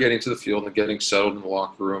remember getting to the field and getting settled in the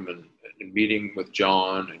locker room and meeting with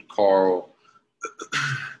John and Carl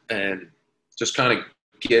and just kind of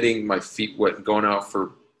getting my feet wet and going out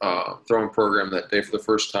for throwing program that day for the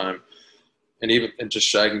first time and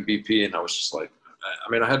just shagging BP. And I was just like,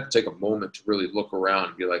 I had to take a moment to really look around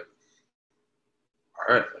and be like,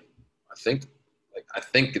 all right, I think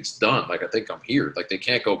it's done. Like, I think I'm here. Like, they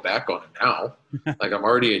can't go back on it now. Like, I'm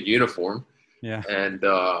already in uniform. Yeah.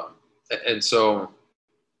 And so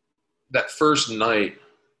that first night,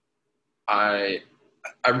 I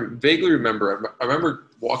vaguely remember. I remember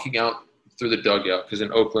walking out through the dugout because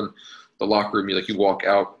in Oakland, the locker room, you walk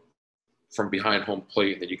out from behind home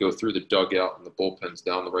plate and then you go through the dugout and the bullpens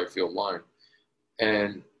down the right field line.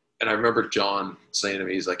 And I remember John saying to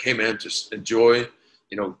me, he's like, "Hey man, just enjoy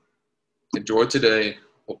today.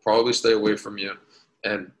 We'll probably stay away from you,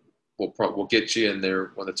 and we'll get you in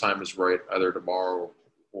there when the time is right, either tomorrow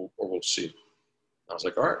or we'll see." I was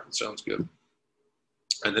like, "All right, sounds good."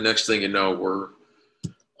 And the next thing you know, we're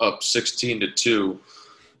up 16-2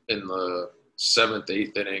 in the 7th,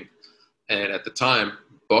 8th inning, and at the time,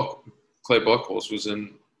 Clay Buchholz was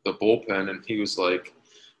in the bullpen, and he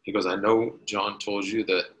goes, "I know John told you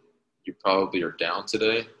that you probably are down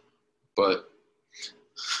today, but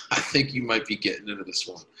I think you might be getting into this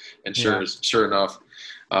one." And sure enough,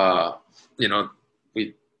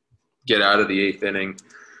 we get out of the 8th inning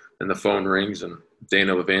and the phone rings and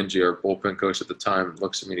Dana Levangie, our bullpen coach at the time,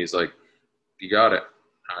 looks at me and he's like, "You got it."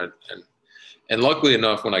 And luckily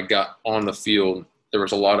enough, when I got on the field, there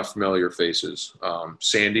was a lot of familiar faces.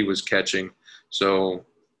 Sandy was catching.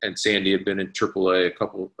 And Sandy had been in AAA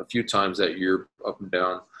a few times that year, up and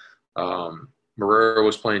down. Marrero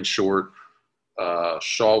was playing short.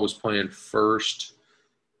 Shaw was playing first.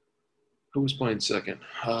 Who was playing second?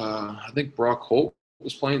 I think Brock Holt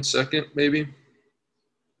was playing second, maybe.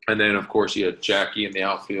 And then, of course, you had Jackie in the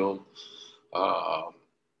outfield.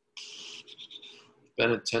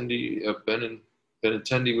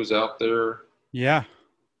 Benintendi was out there. Yeah.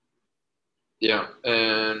 Yeah,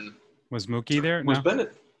 and was Mookie there? Was no?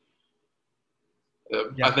 Bennett?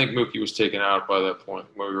 Yeah. I think Mookie was taken out by that point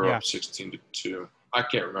when we were up 16-2. I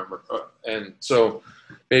can't remember. And so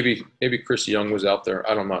maybe Chris Young was out there.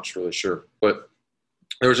 I'm not really sure. But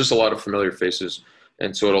there was just a lot of familiar faces.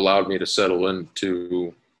 And so it allowed me to settle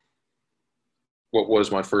into what was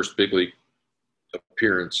my first big league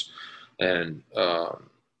appearance. And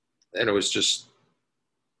it was just,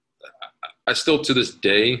 I still, to this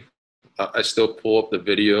day, I still pull up the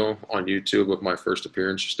video on YouTube of my first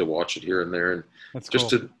appearance just to watch it here and there. And That's just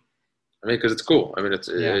cool. because it's cool. I mean,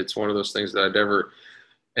 it's one of those things that I never,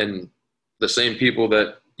 and the same people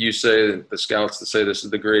that you say, the scouts that say this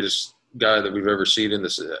is the greatest guy that we've ever seen in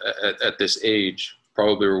this at this age,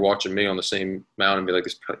 probably were watching me on the same mound and be like,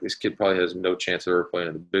 this kid probably has no chance of ever playing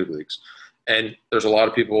in the big leagues. And there's a lot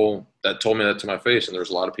of people that told me that to my face, and there's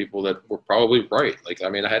a lot of people that were probably right. Like, I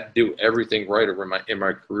mean, I had to do everything right in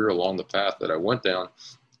my career along the path that I went down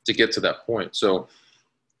to get to that point. So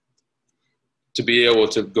to be able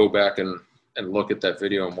to go back and look at that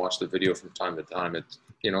video and watch the video from time to time,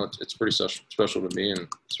 it's pretty special to me and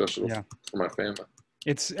special for my family.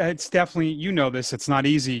 It's definitely, you know this, it's not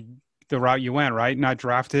easy the route you went, right? Not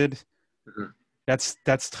drafted. Mm-hmm.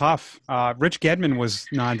 That's tough. Rich Gedman was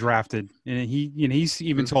non-drafted, and he's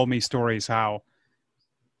even told me stories how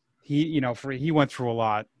he went through a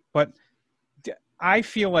lot. But I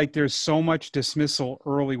feel like there's so much dismissal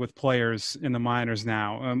early with players in the minors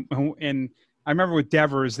now. And I remember with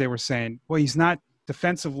Devers, they were saying, well, he's not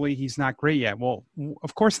defensively, he's not great yet. Well,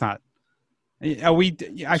 of course not.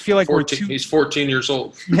 I feel like he's 14 years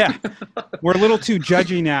old. Yeah. We're a little too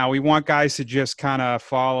judgy now. We want guys to just kind of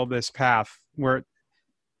follow this path where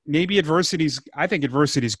maybe I think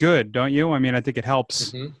adversity is good, don't you? I mean, I think it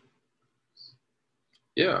helps. Mm-hmm.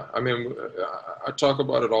 Yeah. I mean, I talk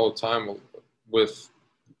about it all the time with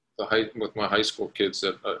my high school kids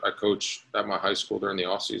that I coach at my high school during the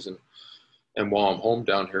off season. And while I'm home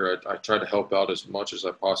down here, I try to help out as much as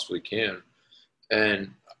I possibly can.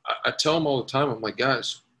 And I tell them all the time, I'm like,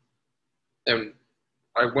 guys, and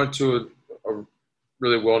I went to a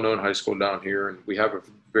really well-known high school down here, and we have a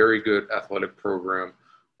very good athletic program.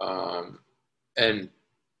 And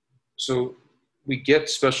so we get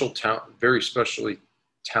special talent, very specially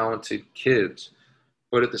talented kids,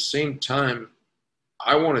 but at the same time,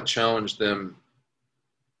 I want to challenge them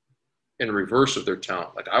in reverse of their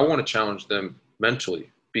talent. Like, I want to challenge them mentally,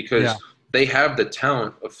 because they have the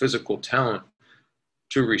talent of physical talent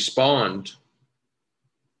to respond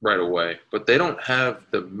right away, but they don't have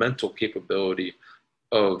the mental capability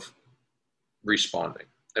of responding,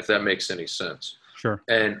 if that makes any sense. Sure.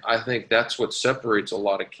 And I think that's what separates a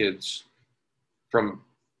lot of kids from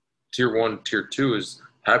tier 1, tier 2, is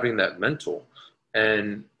having that mental.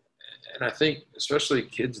 And I think especially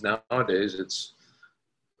kids nowadays,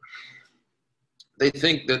 they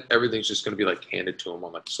think that everything's just going to be like handed to them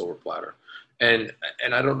on like a silver platter. And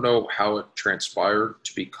I don't know how it transpired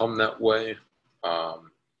to become that way. But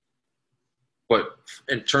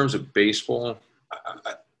in terms of baseball,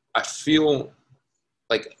 I feel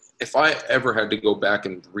like if I ever had to go back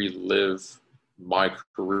and relive my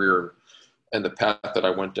career and the path that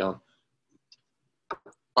I went down,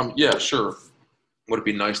 yeah, sure. Would it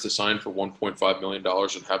be nice to sign for $1.5 million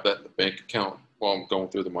and have that in the bank account while I'm going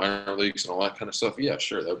through the minor leagues and all that kind of stuff? Yeah,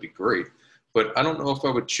 sure. That would be great. But I don't know if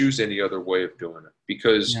I would choose any other way of doing it,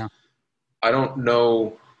 because I don't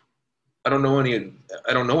know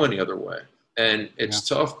any other way. And it's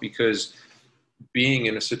tough, because being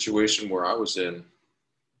in a situation where I was in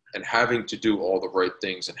and having to do all the right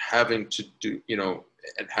things and having to do,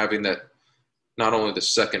 and having that, not only the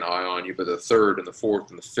second eye on you, but the third and the fourth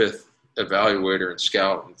and the fifth evaluator and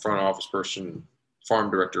scout and front office person,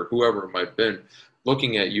 farm director, whoever it might have been,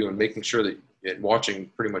 looking at you and making sure that, and watching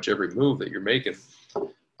pretty much every move that you're making.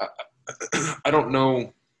 I don't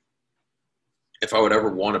know if I would ever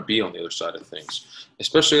want to be on the other side of things,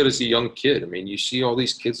 especially as a young kid. I mean, you see all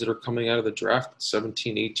these kids that are coming out of the draft at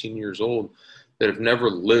 17, 18 years old that have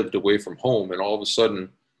never lived away from home, and all of a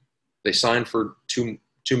sudden they sign for $2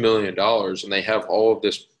 million and they have all of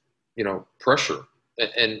this, pressure.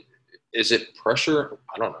 And is it pressure?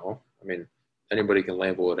 I don't know. I mean, anybody can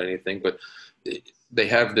label it anything, but they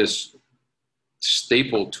have this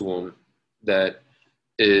staple to him that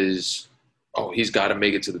is, he's got to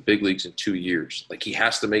make it to the big leagues in 2 years. Like, he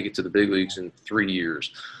has to make it to the big leagues in 3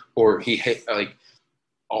 years. Or like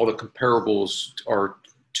all the comparables are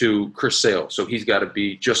to Chris Sale, so he's got to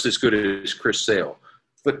be just as good as Chris Sale.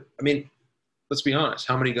 But I mean, let's be honest.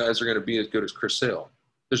 How many guys are going to be as good as Chris Sale?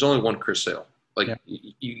 There's only one Chris Sale. Like,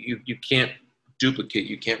 you can't duplicate,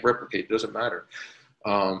 you can't replicate. It doesn't matter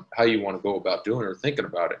how you want to go about doing it or thinking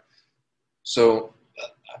about it. So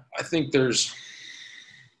I think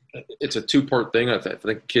it's a two-part thing. I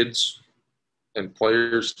think kids and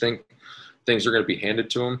players think things are going to be handed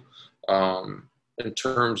to them in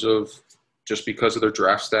terms of just because of their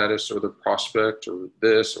draft status or their prospect or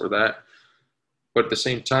this or that. But at the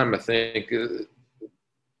same time, I think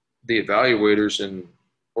the evaluators and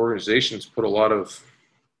organizations put a lot of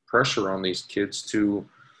pressure on these kids to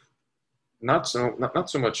not so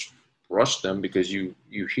much rush them, because you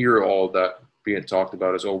hear all that being talked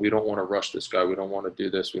about as, oh, we don't want to rush this guy, we don't want to do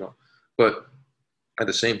this, we don't. But at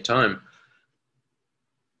the same time,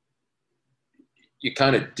 you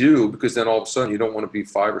kind of do, because then all of a sudden you don't want to be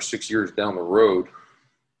 5 or 6 years down the road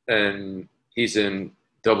and he's in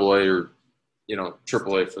Double A or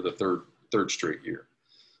Triple A for the third straight year.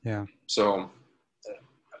 Yeah. So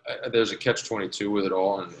there's a catch-22 with it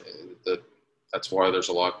all, and that's why there's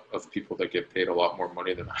a lot of people that get paid a lot more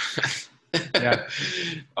money than I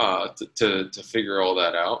to figure all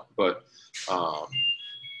that out. But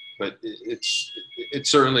it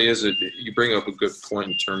certainly is you bring up a good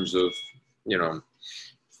point in terms of,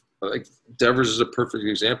 like Devers is a perfect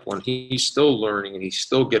example, and he's still learning, and he's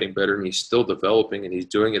still getting better, and he's still developing, and he's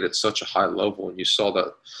doing it at such a high level. And you saw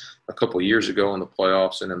that a couple of years ago in the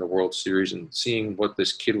playoffs and in the World Series, and seeing what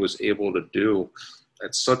this kid was able to do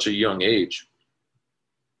at such a young age,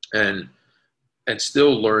 and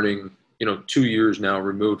still learning. 2 years now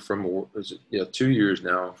removed from 2 years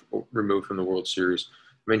now removed from the World Series.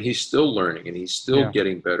 I mean, he's still learning, and he's still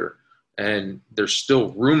getting better, and there's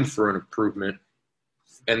still room for an improvement.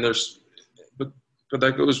 And but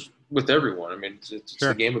that goes with everyone. I mean, it's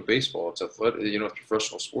the game of baseball. It's athletic. It's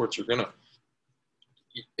professional sports. You're gonna,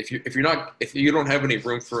 if you don't have any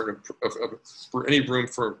room for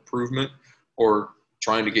improvement or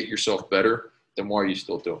trying to get yourself better, then why are you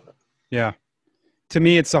still doing it? Yeah. To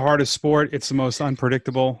me, it's the hardest sport. It's the most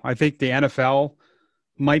unpredictable. I think the NFL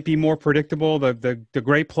might be more predictable. The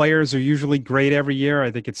great players are usually great every year.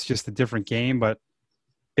 I think it's just a different game. But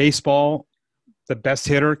baseball, the best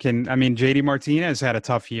hitter JD Martinez had a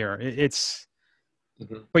tough year.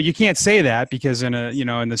 But you can't say that, because in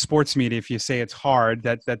the sports media, if you say it's hard,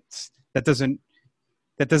 that doesn't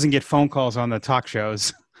get phone calls on the talk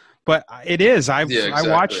shows. But it is. I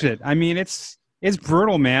watched it. I mean, it's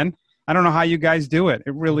brutal, man. I don't know how you guys do it.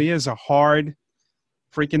 It really is a hard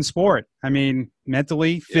freaking sport. I mean,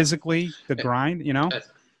 mentally, physically, the grind, Yeah,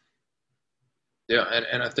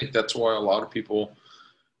 and I think that's why a lot of people,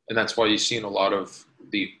 and that's why you've seen a lot of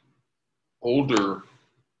the older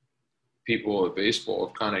people of baseball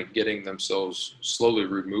of kind of getting themselves slowly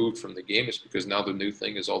removed from the game, is because now the new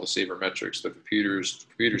thing is all the sabermetrics. The computers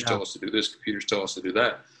tell us to do this, computers tell us to do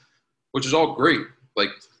that, which is all great.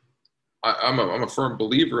 Like, I'm a firm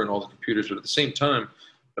believer in all the computers, but at the same time,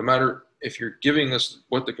 no matter if you're giving us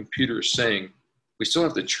what the computer is saying, we still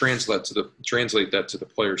have to translate that to the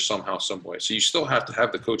player somehow, some way. So you still have to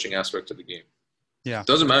have the coaching aspect of the game. Yeah. It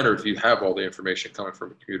doesn't matter if you have all the information coming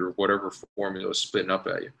from a computer, whatever formula is spitting up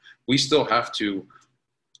at you. We still have to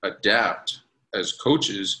adapt as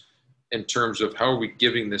coaches in terms of how are we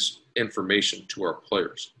giving this information to our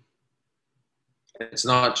players. It's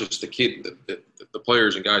not just the kid. The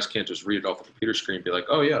players and guys can't just read it off the computer screen and be like,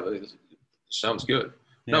 oh, yeah, this sounds good.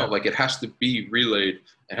 Yeah. No, like, it has to be relayed.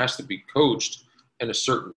 It has to be coached in a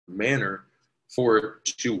certain manner for it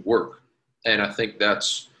to work. And I think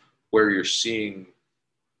that's where you're seeing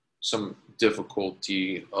some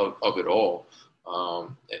difficulty of it all,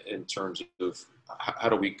 in terms of how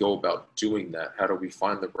do we go about doing that? How do we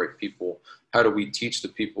find the right people? How do we teach the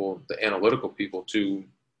people, the analytical people, to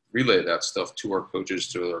relay that stuff to our coaches,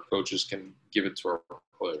 so our coaches can give it to our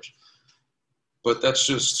players? But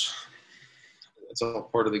it's all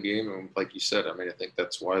part of the game. And like you said, I mean, I think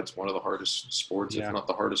that's why it's one of the hardest sports, if not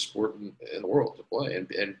the hardest sport in the world to play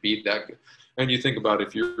and be that good. And you think about it,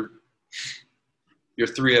 if you're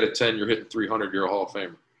 3 out of 10, you're hitting 300, you're a Hall of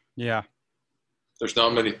Famer. Yeah. There's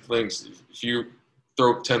not many things. If you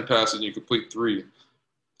throw 10 passes and you complete 3,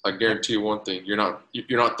 I guarantee you one thing: you're not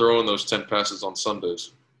throwing those 10 passes on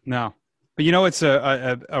Sundays. No, but it's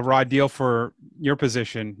a raw deal for your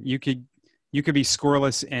position. You could be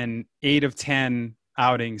scoreless in 8 of 10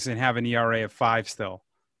 outings and have an ERA of 5 still.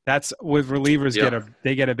 That's with relievers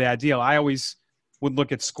get a bad deal. I always would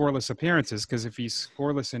look at scoreless appearances, because if he's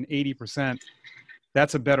scoreless in 80%,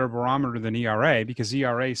 that's a better barometer than ERA, because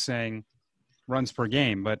ERA is saying runs per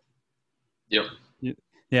game. But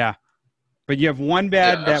but you have one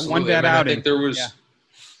bad outing. I think there was.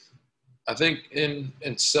 I think in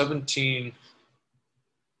 17,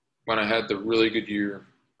 when I had the really good year,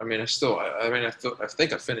 I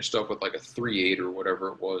think I finished up with like a 3.8 or whatever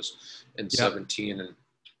it was in 17.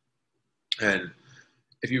 And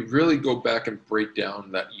if you really go back and break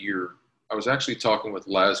down that year, I was actually talking with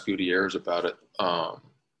Laz Gutierrez about it,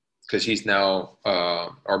 because he's now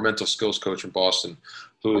our mental skills coach in Boston,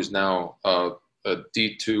 who is now a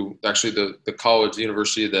D2, actually the college, the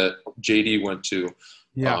university that JD went to.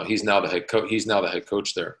 Yeah. He's now the head coach. He's now the head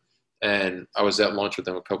coach there. And I was at lunch with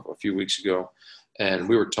him a few weeks ago, and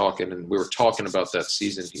we were talking about that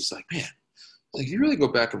season. He's like, man, like you really go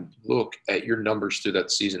back and look at your numbers through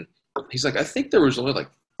that season. He's like, I think there was only like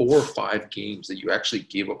 4 or 5 games that you actually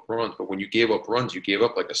gave up runs, but when you gave up runs, you gave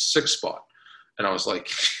up like a 6 spot. And I was like,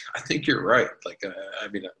 I think you're right. Like, I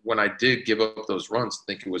mean, when I did give up those runs, I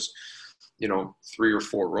think it was, 3 or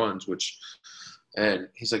 4 runs, and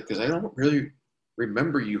he's like, because I don't really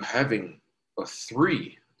remember you having a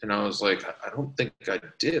 3. And I was like, I don't think I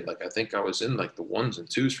did. Like, I think I was in like the 1s and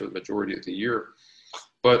 2s for the majority of the year.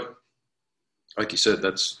 But like you said,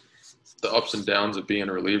 that's the ups and downs of being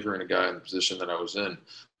a reliever and a guy in the position that I was in.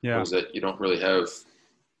 Yeah. Was that you don't really have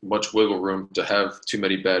much wiggle room to have too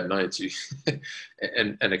many bad nights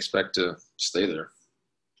and expect to stay there.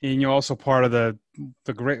 And you're also part of the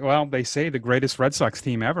great, well, they say the greatest Red Sox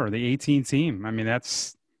team ever, the 18 team. I mean,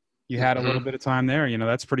 you had a little bit of time there,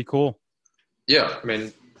 that's pretty cool. Yeah. I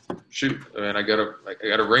mean, shoot, I mean, I got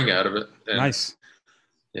a ring out of it. And, nice.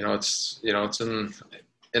 It's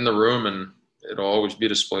in the room, and it'll always be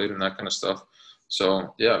displayed and that kind of stuff.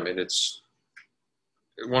 So yeah, I mean, it's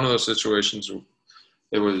one of those situations.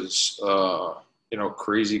 It was,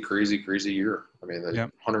 crazy year. I mean,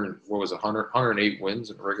 108 wins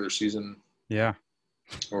in the regular season. Yeah.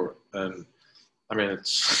 And I mean,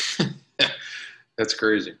 it's that's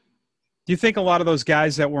crazy. Do you think a lot of those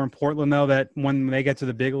guys that were in Portland, though, that when they get to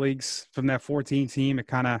the big leagues from that 14 team,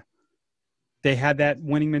 they had that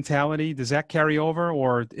winning mentality? Does that carry over,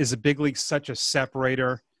 or is the big league such a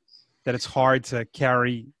separator that it's hard to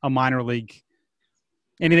carry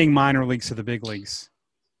anything minor leagues to the big leagues?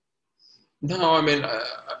 No, I mean,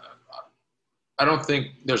 I don't think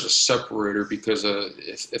there's a separator, because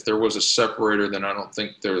if there was a separator, then I don't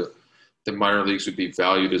think the minor leagues would be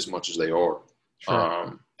valued as much as they are.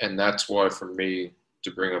 Sure. And that's why, for me, to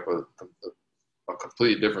bring up a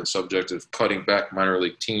completely different subject of cutting back minor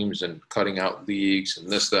league teams and cutting out leagues and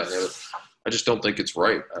this, that, and the other, I just don't think it's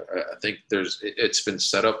right. I think it's been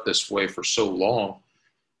set up this way for so long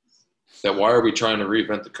that why are we trying to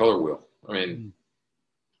reinvent the color wheel? I mean,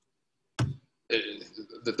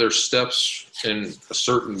 that there's steps in a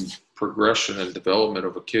certain progression and development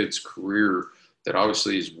of a kid's career that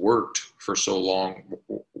obviously has worked for so long.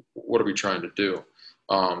 What are we trying to do?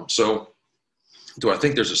 So do I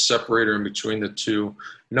think there's a separator in between the two?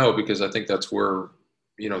 No, because I think that's where,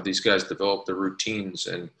 these guys develop their routines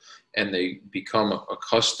and they become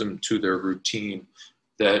accustomed to their routine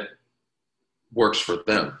that works for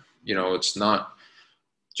them. It's not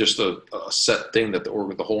just a set thing that the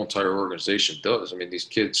whole entire organization does. I mean, these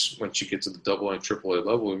kids, once you get to the AA and AAA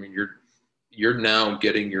level, I mean, you're now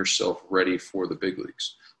getting yourself ready for the big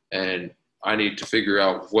leagues. And I need to figure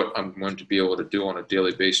out what I'm going to be able to do on a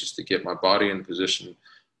daily basis to get my body in position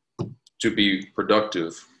to be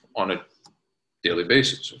productive on a daily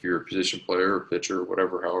basis. If you're a position player or pitcher or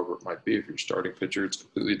whatever, however it might be, if you're a starting pitcher, it's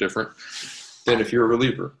completely different than if you're a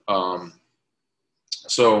reliever.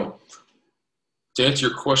 So to answer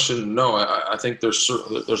your question, no, I think there's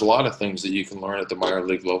a lot of things that you can learn at the minor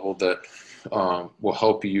league level that will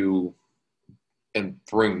help you and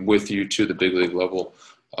bring with you to the big league level.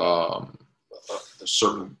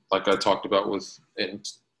 Certain, like I talked about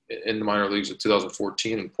in the minor leagues of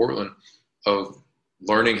 2014 in Portland, of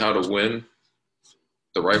learning how to win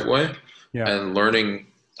the right way, and learning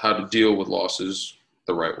how to deal with losses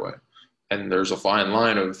the right way. And there's a fine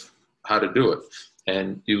line of how to do it.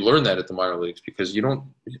 And you learn that at the minor leagues, because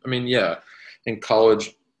in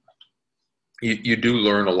college, you do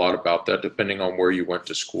learn a lot about that, depending on where you went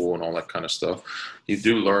to school and all that kind of stuff. You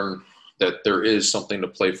do learn that there is something to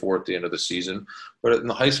play for at the end of the season. But at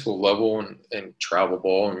the high school level and travel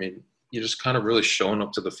ball, I mean, you're just kind of really showing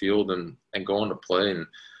up to the field and going to play and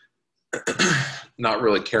not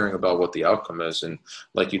really caring about what the outcome is. And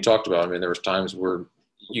like you talked about, I mean, there was times where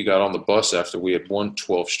you got on the bus after we had won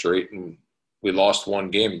 12 straight and we lost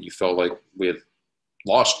one game, and you felt like we had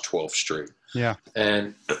lost 12 straight. Yeah.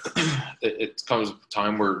 And it comes a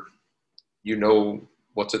time where you know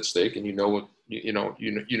what's at stake, and you know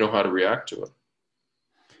how to react to it.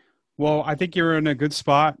 Well, I think you're in a good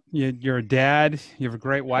spot. You're a dad. You have a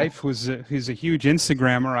great wife who's a huge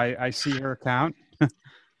Instagrammer. I see her account.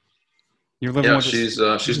 You're living with she's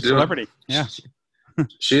a celebrity. Yeah.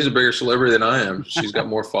 She's a bigger celebrity than I am. She's got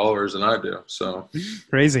more followers than I do. So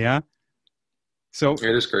crazy, huh? So it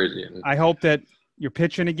is crazy. I hope that you're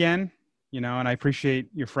pitching again, and I appreciate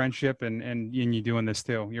your friendship and you doing this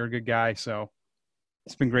too. You're a good guy, so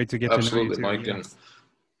it's been great to get to know you too. Mike, and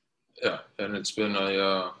it's been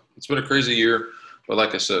a crazy year, but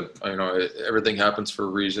like I said, everything happens for a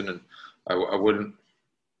reason, and I wouldn't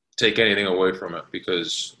take anything away from it,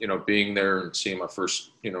 because, being there and seeing my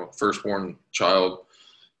firstborn child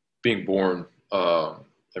being born,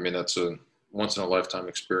 that's a once in a lifetime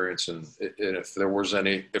experience. And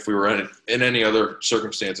if we were in any other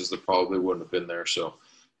circumstances, that probably wouldn't have been there. So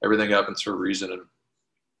everything happens for a reason. And,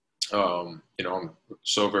 I'm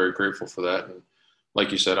so very grateful for that. And like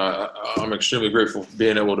you said, I'm extremely grateful for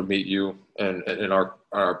being able to meet you, and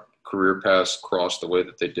our career paths crossed the way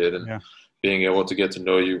that they did, and being able to get to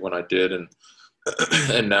know you when I did. And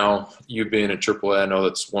now you being in AAA, I know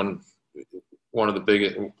that's one of the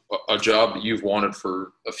biggest, a job that you've wanted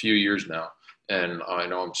for a few years now. And I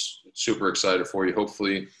know I'm super excited for you.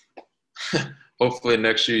 Hopefully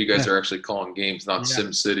next year you guys are actually calling games, not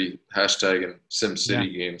Sim City, hashtagging Sim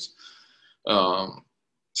City games.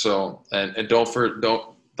 So, and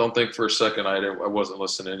don't think for a second I wasn't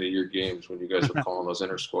listening to your games when you guys were calling those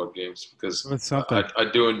inter squad games, because I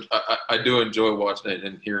do enjoy watching it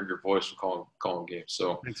and hearing your voice when calling games.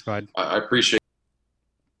 So thanks, bud. I appreciate.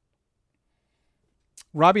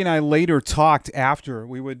 Robby and I later talked after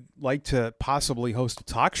we would like to possibly host a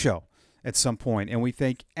talk show at some point, and we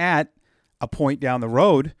think at a point down the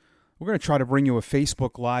road we're going to try to bring you a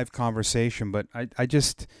Facebook Live conversation. But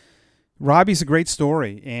Robby's a great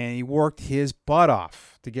story, and he worked his butt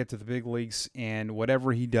off to get to the big leagues, and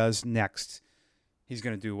whatever he does next, he's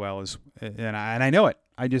going to do well. And I know it.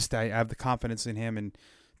 I have the confidence in him. And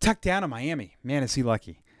tucked down in Miami, man, is he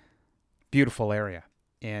lucky. Beautiful area,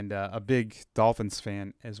 and a big Dolphins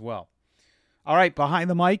fan as well. All right, behind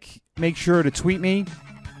the mic, make sure to tweet me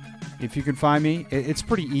if you can find me. It's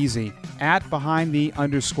pretty easy. At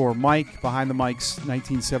 @behind_Mike, Behind the Mike's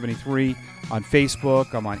 1973 on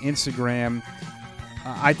Facebook. I'm on Instagram.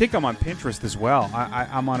 I think I'm on Pinterest as well.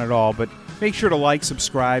 I'm on it all. But make sure to like,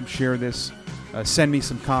 subscribe, share this. Send me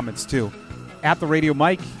some comments too.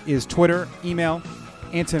 @TheRadioMike is Twitter, email,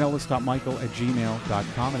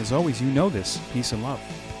 antonellis.michael@gmail.com. And as always, you know this. Peace and love.